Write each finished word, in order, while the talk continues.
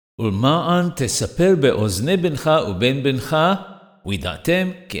ולמען תספר באוזני בנך ובן בנך,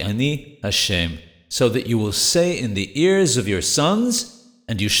 וידעתם כי אני השם. So that you will say in the ears of your sons,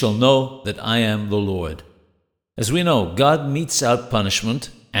 and you shall know that I am the Lord. As we know, God metes out punishment,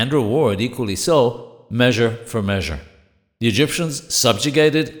 and reward equally so, measure for measure. The Egyptians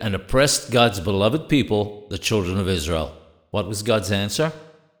subjugated and oppressed God's beloved people, the children of Israel. What was God's answer?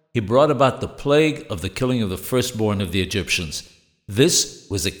 He brought about the plague of the killing of the firstborn of the Egyptians. This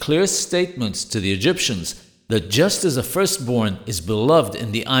was a clear statement to the Egyptians that just as a firstborn is beloved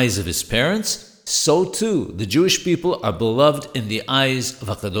in the eyes of his parents, so too the Jewish people are beloved in the eyes of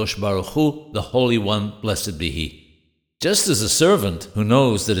HaKadosh Baruch Hu, the Holy One, blessed be He. Just as a servant who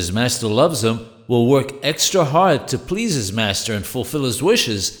knows that his master loves him will work extra hard to please his master and fulfill his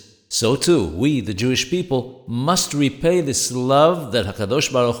wishes, so too we, the Jewish people, must repay this love that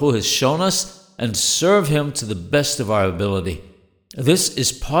HaKadosh Baruch Hu has shown us and serve him to the best of our ability. This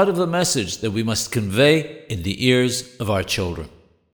is part of the message that we must convey in the ears of our children.